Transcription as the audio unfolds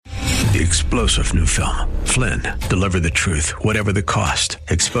The explosive new film, Flynn, deliver the truth, whatever the cost,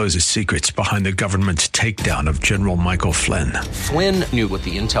 exposes secrets behind the government's takedown of General Michael Flynn. Flynn knew what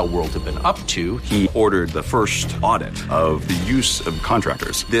the intel world had been up to. He ordered the first audit of the use of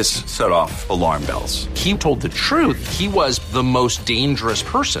contractors. This set off alarm bells. He told the truth. He was the most dangerous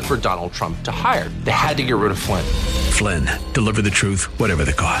person for Donald Trump to hire. They had to get rid of Flynn. Flynn, deliver the truth, whatever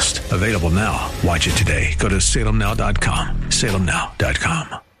the cost. Available now. Watch it today. Go to salemnow.com.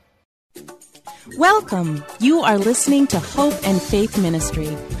 salemnow.com. Welcome. You are listening to Hope and Faith Ministry,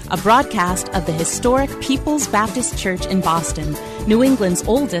 a broadcast of the historic People's Baptist Church in Boston, New England's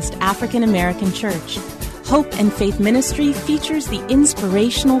oldest African-American church. Hope and Faith Ministry features the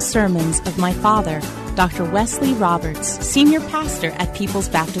inspirational sermons of my father, Dr. Wesley Roberts, senior pastor at People's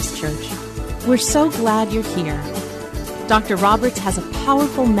Baptist Church. We're so glad you're here. Dr. Roberts has a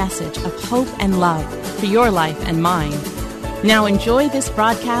powerful message of hope and love for your life and mine. Now enjoy this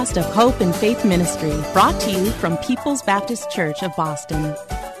broadcast of Hope and Faith Ministry, brought to you from People's Baptist Church of Boston.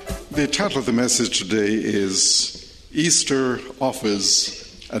 The title of the message today is Easter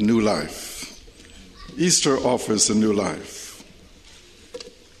Offers a New Life. Easter offers a new life.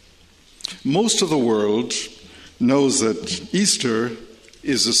 Most of the world knows that Easter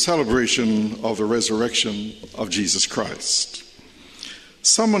is a celebration of the resurrection of Jesus Christ.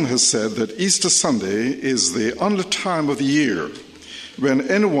 Someone has said that Easter Sunday is the only time of the year when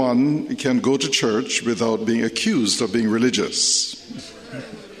anyone can go to church without being accused of being religious.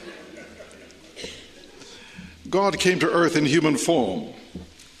 God came to earth in human form,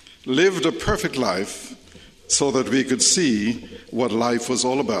 lived a perfect life so that we could see what life was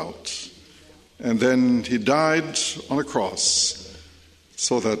all about. And then he died on a cross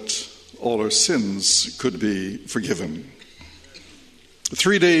so that all our sins could be forgiven.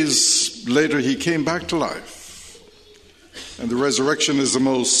 3 days later, he came back to life. And the resurrection is the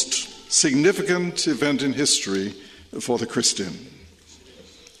most significant event in history for the Christian.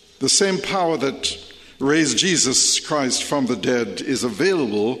 The same power that raised Jesus Christ from the dead is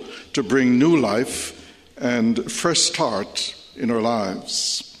available to bring new life and fresh start in our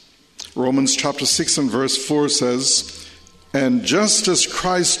lives. Romans chapter 6 and verse 4 says, "And just as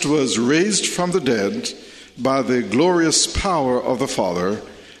Christ was raised from the dead by the glorious power of the Father,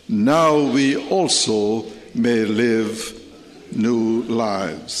 now we also may live new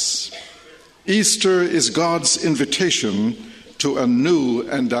lives." Easter is God's invitation to a new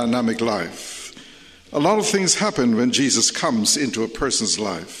and dynamic life. A lot of things happen when Jesus comes into a person's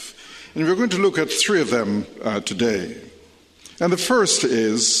life, and we're going to look at three of them today. And the first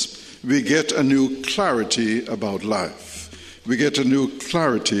is we get a new clarity about life. We get a new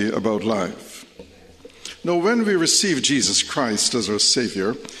clarity about life. Now, when we receive Jesus Christ as our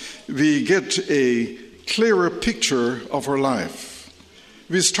Savior, we get a clearer picture of our life.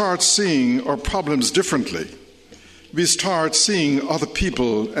 We start seeing our problems differently. We start seeing other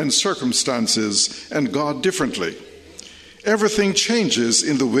people and circumstances and God differently. Everything changes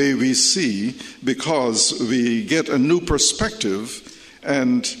in the way we see because we get a new perspective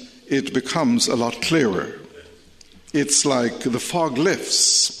and it becomes a lot clearer. It's like the fog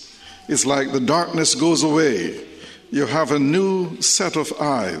lifts. It's like the darkness goes away. You have a new set of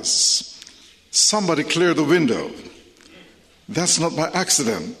eyes. Somebody cleared the window. That's not by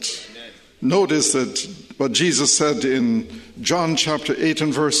accident. Notice that what Jesus said in John chapter 8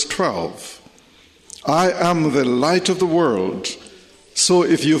 and verse 12. "I am the light of the world, so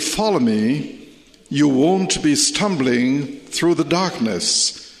if you follow me, you won't be stumbling through the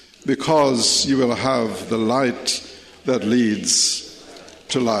darkness because you will have the light that leads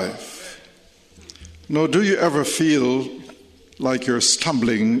to life." Now, do you ever feel like you're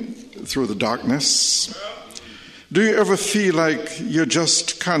stumbling through the darkness? Do you ever feel like you're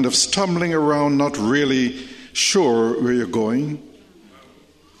just kind of stumbling around, not really sure where you're going?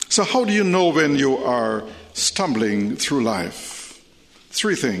 So how do you know when you are stumbling through life?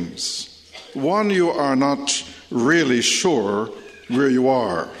 Three things. One, you are not really sure where you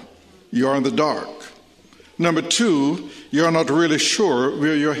are. You are in the dark. Number two, you are not really sure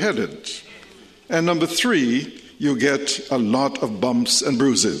where you're headed. And number three, you get a lot of bumps and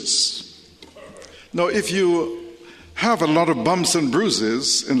bruises. Now, if you have a lot of bumps and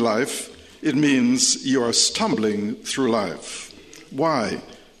bruises in life, it means you are stumbling through life. Why?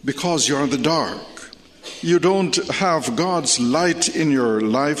 Because you're in the dark. You don't have God's light in your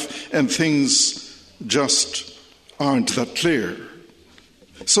life, and things just aren't that clear.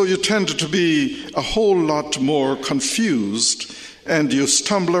 So you tend to be a whole lot more confused, and you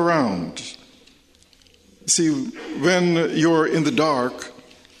stumble around. See, when you're in the dark,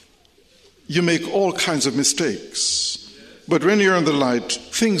 you make all kinds of mistakes. But when you're in the light,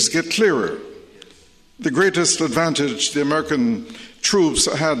 things get clearer. The greatest advantage the American troops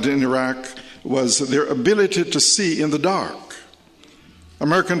had in Iraq was their ability to see in the dark.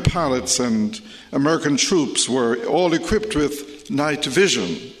 American pilots and American troops were all equipped with night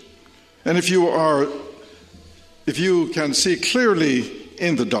vision. And if you can see clearly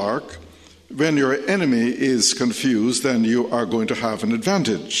in the dark, when your enemy is confused, then you are going to have an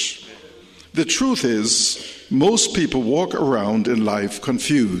advantage. The truth is, most people walk around in life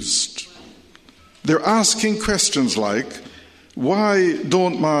confused. They're asking questions like, why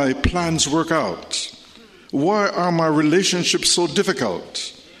don't my plans work out? Why are my relationships so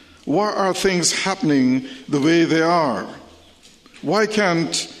difficult? Why are things happening the way they are? Why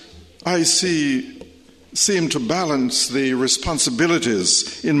can't I seem to balance the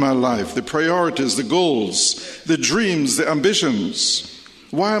responsibilities in my life, the priorities, the goals, the dreams, the ambitions?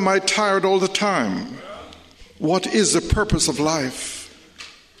 Why am I tired all the time? What is the purpose of life?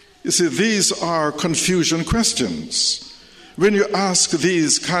 You see, these are confusion questions. When you ask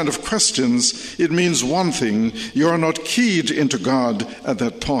these kind of questions, it means one thing: you are not keyed into God at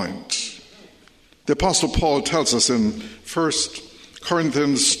that point. The Apostle Paul tells us in 1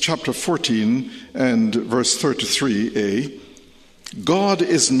 Corinthians chapter 14 and verse 33a, God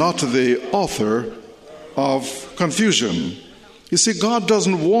is not the author of confusion. You see, God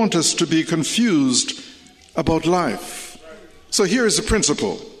doesn't want us to be confused about life. So here is the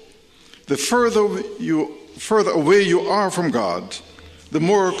principle. The further away you are from God, the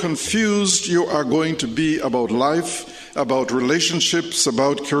more confused you are going to be about life, about relationships,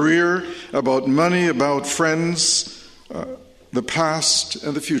 about career, about money, about friends, the past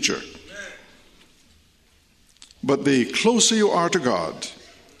and the future. But the closer you are to God,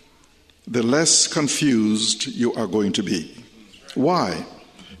 the less confused you are going to be. Why?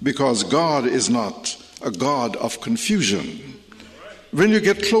 Because God is not a God of confusion. When you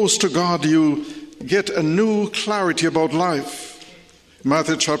get close to God, you get a new clarity about life.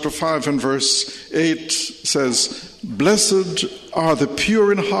 Matthew chapter 5 and verse 8 says, "Blessed are the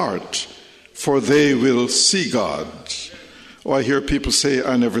pure in heart, for they will see God." Oh, I hear people say,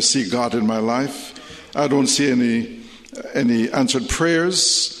 "I never see God in my life. I don't see any answered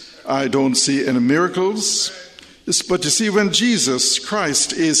prayers. I don't see any miracles." But you see, when Jesus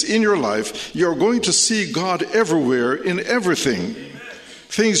Christ is in your life, you're going to see God everywhere in everything.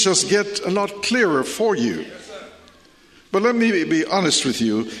 Things just get a lot clearer for you. But let me be honest with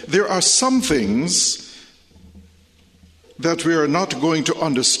you. There are some things that we are not going to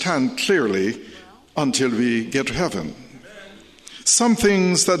understand clearly until we get to heaven. Some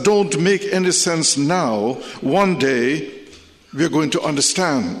things that don't make any sense now, one day we're going to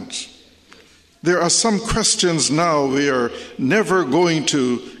understand. There are some questions now we are never going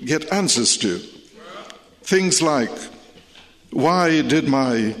to get answers to. Things like, why did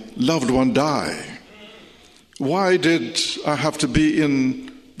my loved one die? Why did I have to be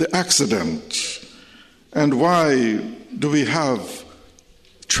in the accident? And why do we have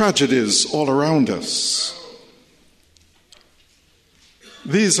tragedies all around us?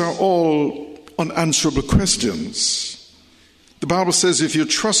 These are all unanswerable questions. The Bible says if you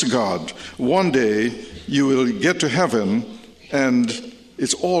trust God, one day you will get to heaven and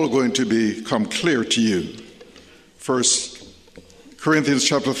it's all going to become clear to you. 1 Corinthians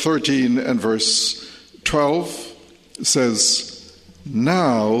chapter 13 and verse 12 says,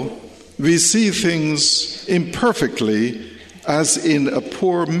 "Now we see things imperfectly as in a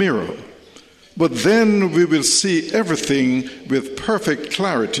poor mirror, but then we will see everything with perfect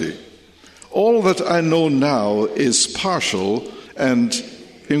clarity. All that I know now is partial and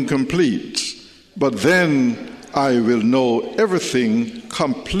incomplete, but then I will know everything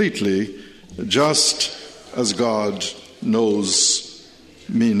completely, just as God knows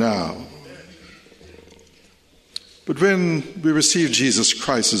me now." But when we receive Jesus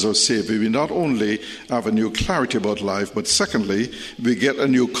Christ as our Savior, we not only have a new clarity about life, but secondly, we get a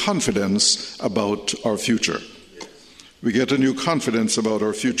new confidence about our future. We get a new confidence about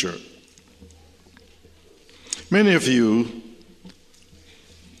our future. Many of you,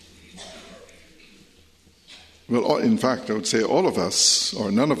 well, in fact, I would say all of us,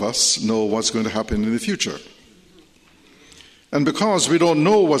 or none of us, know what's going to happen in the future. And because we don't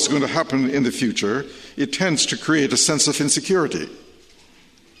know what's going to happen in the future, it tends to create a sense of insecurity.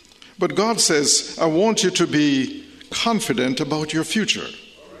 But God says, I want you to be confident about your future.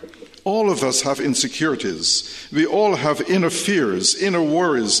 All of us have insecurities. We all have inner fears, inner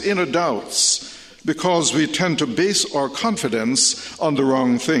worries, inner doubts, because we tend to base our confidence on the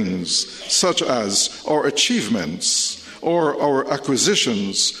wrong things, such as our achievements, or our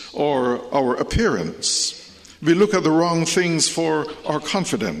acquisitions, or our appearance. We look at the wrong things for our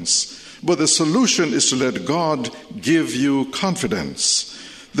confidence. But the solution is to let God give you confidence.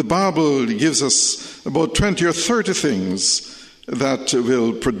 The Bible gives us about 20 or 30 things that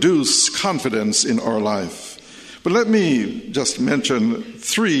will produce confidence in our life. But let me just mention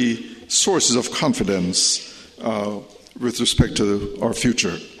 3 sources of confidence with respect to our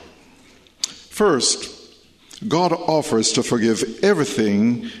future. First, God offers to forgive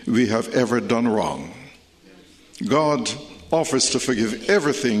everything we have ever done wrong. God offers to forgive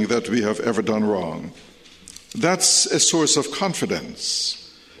everything that we have ever done wrong. That's a source of confidence.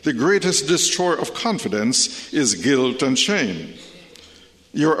 The greatest destroyer of confidence is guilt and shame.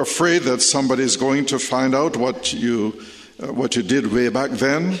 You're afraid that somebody is going to find out what you did way back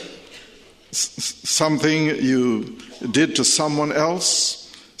then, something you did to someone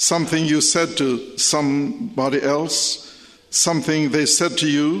else, something you said to somebody else, something they said to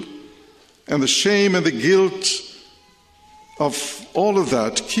you, and the shame and the guilt of all of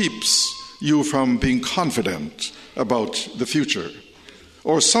that keeps you from being confident about the future.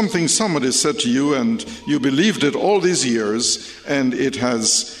 Or something somebody said to you and you believed it all these years and it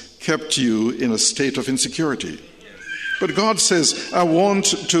has kept you in a state of insecurity. But God says, I want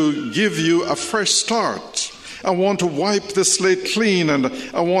to give you a fresh start. I want to wipe the slate clean, and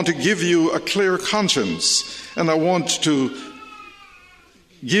I want to give you a clear conscience, and I want to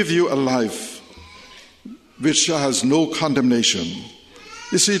give you a life which has no condemnation.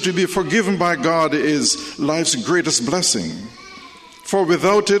 You see, to be forgiven by God is life's greatest blessing. For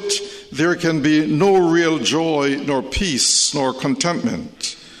without it, there can be no real joy, nor peace, nor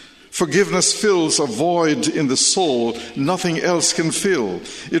contentment. Forgiveness fills a void in the soul nothing else can fill.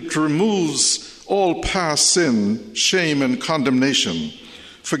 It removes all past sin, shame, and condemnation.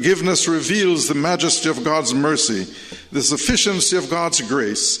 Forgiveness reveals the majesty of God's mercy, the sufficiency of God's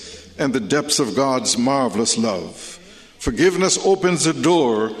grace, and the depths of God's marvelous love. Forgiveness opens the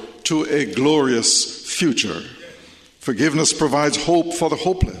door to a glorious future. Forgiveness provides hope for the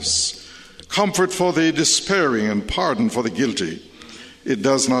hopeless, comfort for the despairing, and pardon for the guilty. It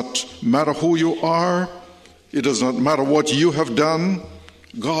does not matter who you are. It does not matter what you have done.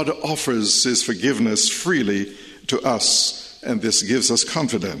 God offers his forgiveness freely to us, and this gives us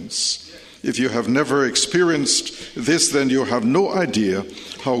confidence. If you have never experienced this, then you have no idea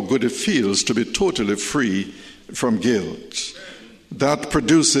how good it feels to be totally free from guilt. That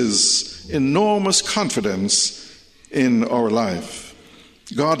produces enormous confidence in our life.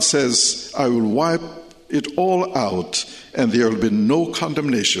 God says, I will wipe it all out, and there will be no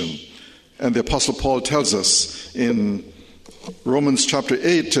condemnation. And the Apostle Paul tells us in Romans chapter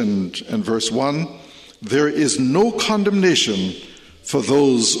 8 and verse 1, there is no condemnation for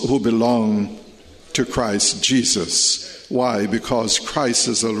those who belong to Christ Jesus. Why? Because Christ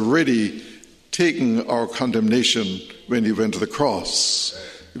has already taken our condemnation when he went to the cross.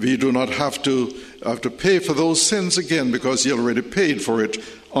 We do not have to pay for those sins again because he already paid for it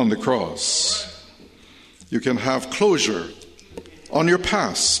on the cross. You can have closure on your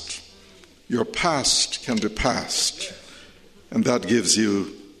past. Your past can be past, and that gives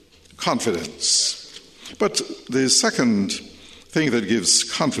you confidence. But the second thing that gives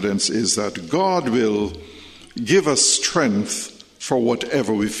confidence is that God will give us strength for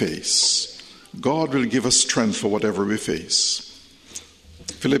whatever we face. God will give us strength for whatever we face.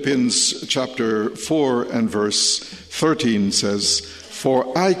 Philippians chapter 4 and verse 13 says,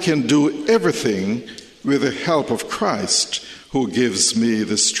 for I can do everything with the help of Christ who gives me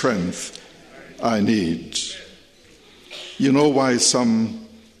the strength I need. You know why some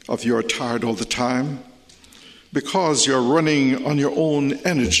of you are tired all the time? Because you're running on your own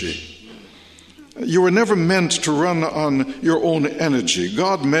energy. You were never meant to run on your own energy.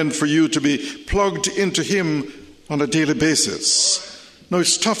 God meant for you to be plugged into him on a daily basis. Now,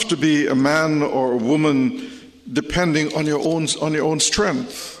 it's tough to be a man or a woman depending on your own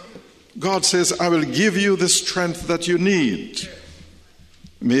strength. God says, I will give you the strength that you need.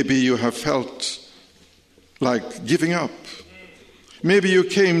 Maybe you have felt like giving up. Maybe you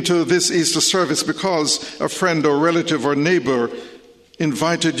came to this Easter service because a friend or relative or neighbor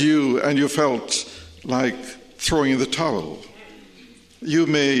invited you and you felt like throwing in the towel. You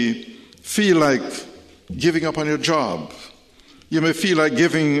may feel like giving up on your job. You may feel like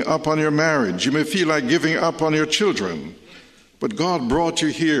giving up on your marriage. You may feel like giving up on your children. But God brought you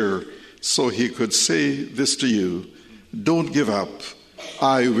here so he could say this to you: don't give up.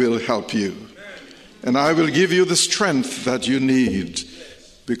 I will help you. And I will give you the strength that you need,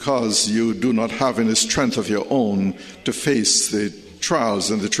 because you do not have any strength of your own to face the trials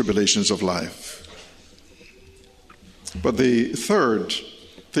and the tribulations of life. But the third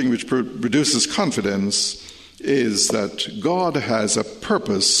thing which produces confidence is that God has a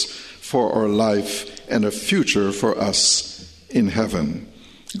purpose for our life and a future for us in heaven.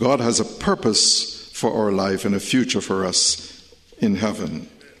 God has a purpose for our life and a future for us in heaven.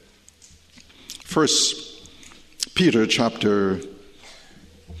 1 Peter chapter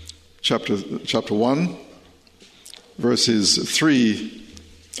 1, verses 3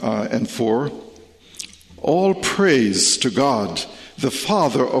 and 4. All praise to God, the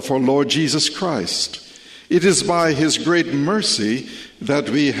Father of our Lord Jesus Christ. It is by his great mercy that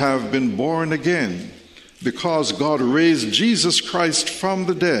we have been born again, because God raised Jesus Christ from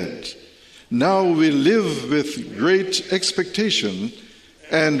the dead. Now we live with great expectation,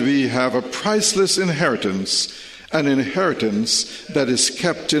 and we have a priceless inheritance, an inheritance that is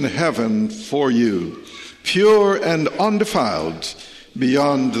kept in heaven for you, pure and undefiled,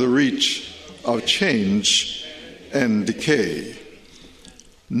 beyond the reach of change and decay.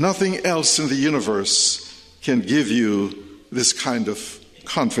 Nothing else in the universe can give you this kind of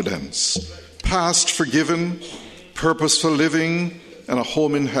confidence. Past forgiven, purpose for living, and a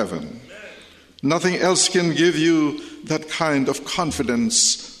home in heaven. Nothing else can give you that kind of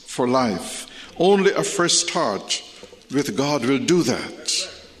confidence for life. Only a fresh start with God will do that.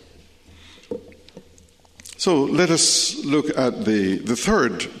 So let us look at the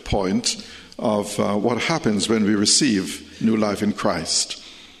third point of what happens when we receive new life in Christ.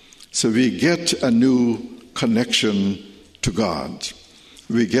 So we get a new connection to God.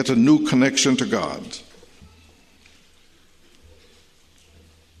 We get a new connection to God.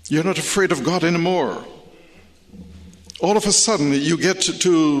 You're not afraid of God anymore. All of a sudden, you get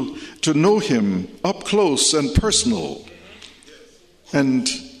to know him up close and personal. And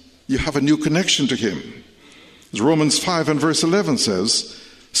you have a new connection to him. As Romans 5 and verse 11 says,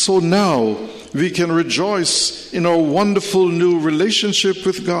 so now we can rejoice in our wonderful new relationship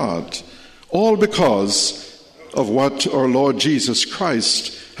with God, all because of what our Lord Jesus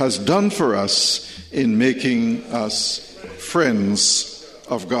Christ has done for us in making us friends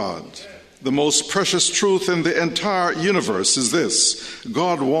of God. The most precious truth in the entire universe is this: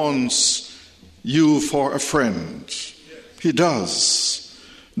 God wants you for a friend. He does.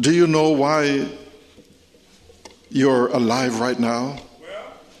 Do you know why you're alive right now?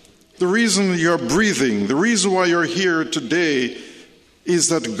 The reason you're breathing, the reason why you're here today is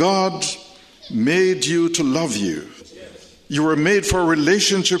that God made you to love you. You were made for a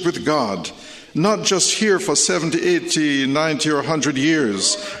relationship with God, not just here for 70, 80, 90, or 100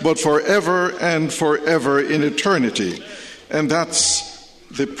 years, but forever and forever in eternity. And that's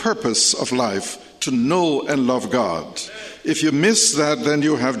the purpose of life, to know and love God. If you miss that, then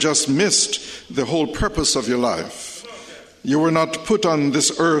you have just missed the whole purpose of your life. You were not put on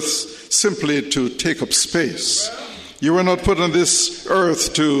this earth simply to take up space. You were not put on this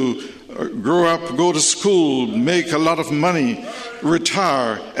earth to grow up, go to school, make a lot of money,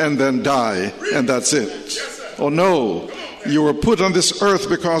 retire, and then die, and that's it. Oh no, you were put on this earth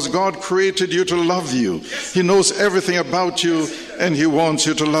because God created you to love you. He knows everything about you, and he wants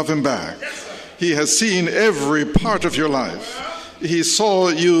you to love him back. He has seen every part of your life. He saw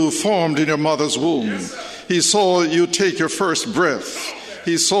you formed in your mother's womb. He saw you take your first breath.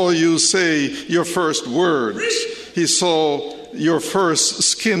 He saw you say your first words. He saw your first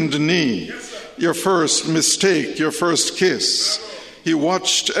skinned knee, your first mistake, your first kiss. He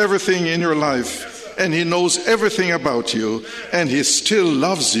watched everything in your life, and he knows everything about you, and he still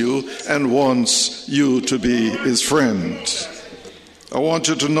loves you and wants you to be his friend. I want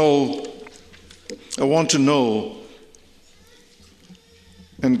to know,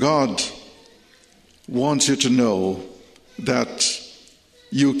 and God wants you to know that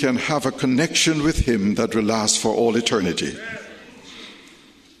you can have a connection with him that will last for all eternity.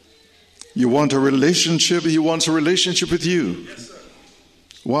 You want a relationship, he wants a relationship with you.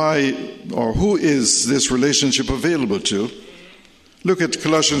 Why, or who is this relationship available to? Look at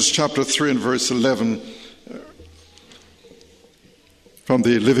Colossians chapter 3 and verse 11 from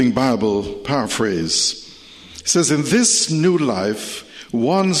the Living Bible paraphrase. It says, in this new life,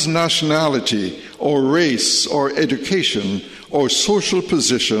 one's nationality or race or education or social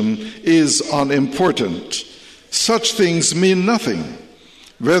position is unimportant. Such things mean nothing.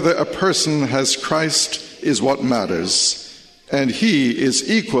 Whether a person has Christ is what matters, and he is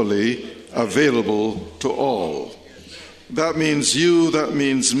equally available to all. That means you, that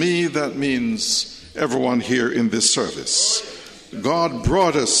means me, that means everyone here in this service. God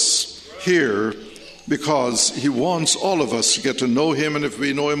brought us here because he wants all of us to get to know him, and if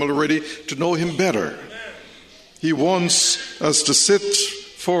we know him already, to know him better. He wants us to sit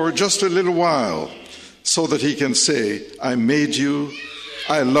for just a little while so that he can say, I made you,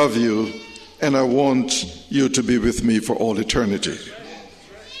 I love you, and I want you to be with me for all eternity.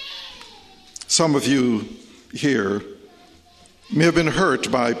 Some of you here may have been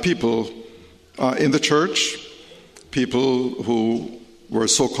hurt by people in the church, people who were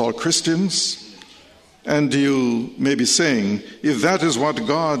so-called Christians, and you may be saying, if that is what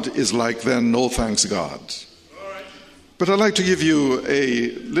God is like, then no thanks God. But I'd like to give you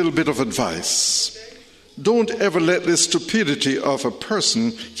a little bit of advice. Don't ever let the stupidity of a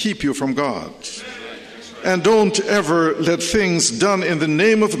person keep you from God. And don't ever let things done in the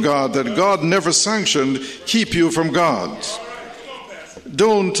name of God that God never sanctioned keep you from God.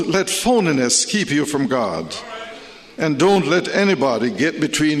 Don't let phoniness keep you from God. And don't let anybody get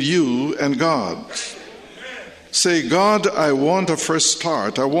between you and God. Say, God, I want a fresh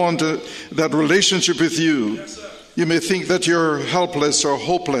start. I want that relationship with you. You may think that you're helpless or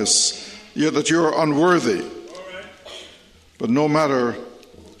hopeless, that you're unworthy. But no matter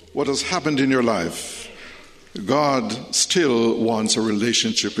what has happened in your life, God still wants a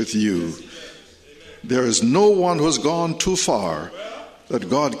relationship with you. There is no one who has gone too far that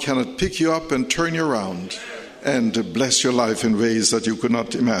God cannot pick you up and turn you around and bless your life in ways that you could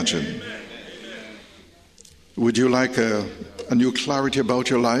not imagine. Would you like a new clarity about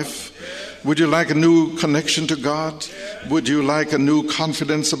your life? Would you like a new connection to God? Would you like a new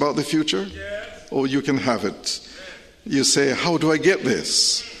confidence about the future? Oh, you can have it. You say, how do I get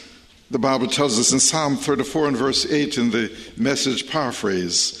this? The Bible tells us in Psalm 34 and verse 8 in the Message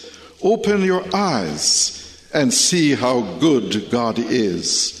paraphrase, open your eyes and see how good God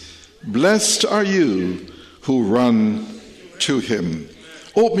is. Blessed are you who run to him.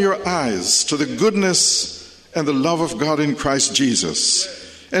 Open your eyes to the goodness and the love of God in Christ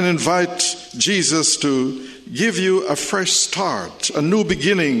Jesus, and invite Jesus to give you a fresh start, a new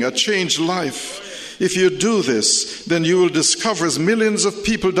beginning, a changed life. If you do this, then you will discover, as millions of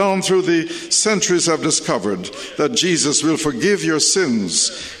people down through the centuries have discovered, that Jesus will forgive your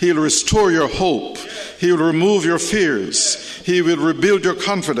sins. He'll restore your hope. He will remove your fears. He will rebuild your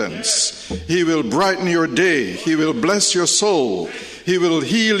confidence. He will brighten your day. He will bless your soul. He will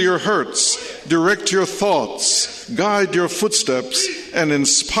heal your hurts, direct your thoughts, guide your footsteps, and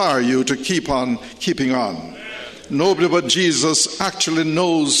inspire you to keep on keeping on. Nobody but Jesus actually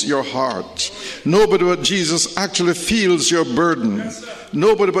knows your heart. Nobody but Jesus actually feels your burden.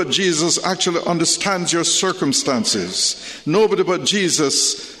 Nobody but Jesus actually understands your circumstances. Nobody but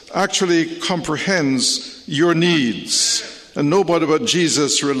Jesus actually comprehends your needs. And nobody but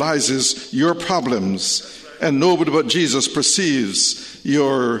Jesus realizes your problems. And nobody but Jesus perceives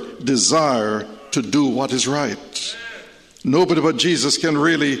your desire to do what is right. Nobody but Jesus can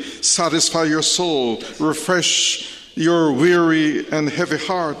really satisfy your soul, refresh your weary and heavy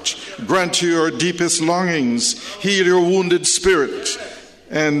heart, grant you your deepest longings, heal your wounded spirit,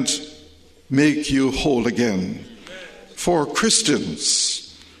 and make you whole again. For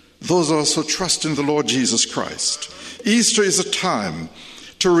Christians, those of us who trust in the Lord Jesus Christ, Easter is a time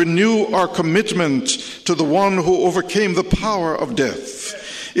to renew our commitment to the one who overcame the power of death.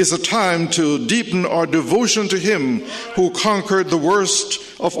 Is a time to deepen our devotion to him who conquered the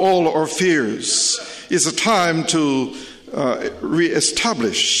worst of all our fears. Is a time to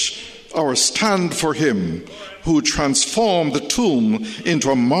reestablish our stand for him who transformed the tomb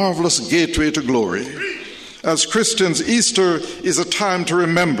into a marvelous gateway to glory. As Christians, Easter is a time to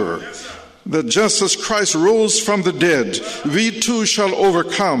remember that just as Christ rose from the dead, we too shall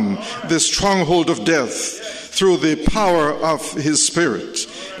overcome the stronghold of death through the power of his Spirit,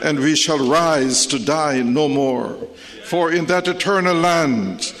 and we shall rise to die no more. For in that eternal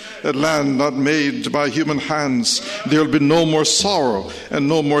land, a land not made by human hands, there will be no more sorrow and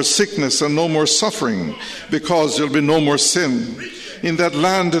no more sickness and no more suffering, because there will be no more sin. In that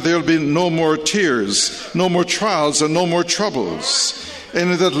land there will be no more tears, no more trials and no more troubles. And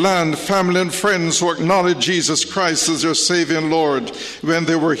in that land, family and friends who acknowledge Jesus Christ as their Savior and Lord when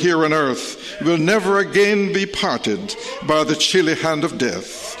they were here on earth will never again be parted by the chilly hand of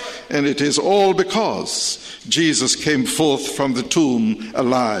death. And it is all because Jesus came forth from the tomb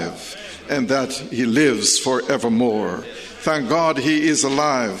alive, and that he lives forevermore. Thank God he is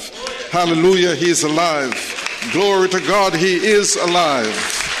alive. Hallelujah, he is alive. Glory to God, he is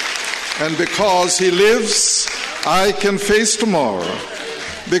alive. And because he lives, I can face tomorrow.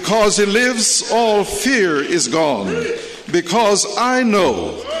 Because he lives, all fear is gone. Because I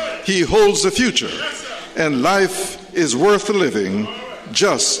know he holds the future, and life is worth living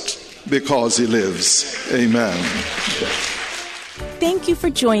just because he lives. Amen. Thank you for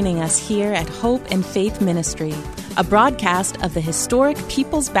joining us here at Hope and Faith Ministry, a broadcast of the historic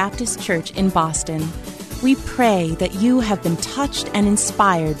People's Baptist Church in Boston. We pray that you have been touched and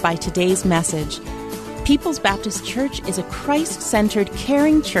inspired by today's message. People's Baptist Church is a Christ-centered,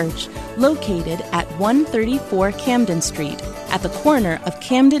 caring church located at 134 Camden Street, at the corner of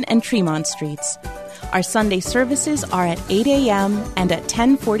Camden and Tremont Streets. Our Sunday services are at 8 a.m. and at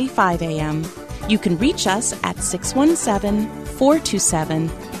 10:45 a.m. You can reach us at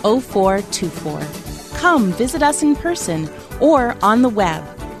 617-427-0424. Come visit us in person or on the web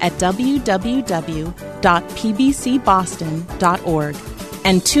at www.pbcboston.org.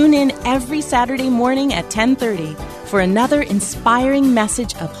 And tune in every Saturday morning at 10:30 for another inspiring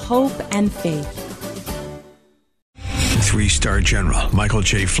message of hope and faith. 3-star General Michael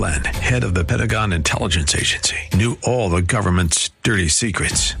J. Flynn, head of the Pentagon Intelligence Agency, knew all the government's dirty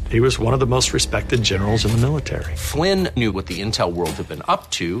secrets. He was one of the most respected generals in the military. Flynn knew what the intel world had been up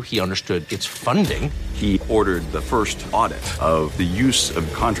to. He understood its funding. He ordered the first audit of the use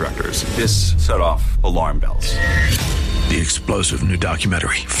of contractors. This set off alarm bells. The explosive new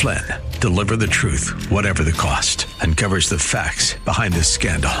documentary, Flynn, Deliver the Truth, Whatever the Cost, uncovers the facts behind this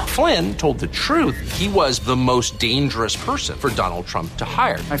scandal. Flynn told the truth. He was the most dangerous person for Donald Trump to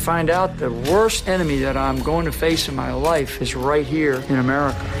hire. I find out the worst enemy that I'm going to face in my life is right here in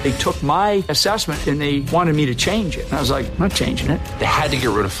America. They took my assessment and they wanted me to change it. And I was like, I'm not changing it. They had to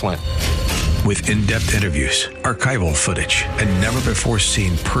get rid of Flynn. With in-depth interviews, archival footage, and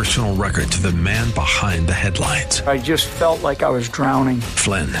never-before-seen personal records of the man behind the headlines. I just felt like I was drowning.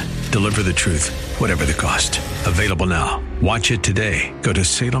 Flynn, Deliver the Truth, Whatever the Cost. Available now. Watch it today. Go to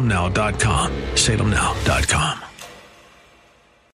salemnow.com. salemnow.com.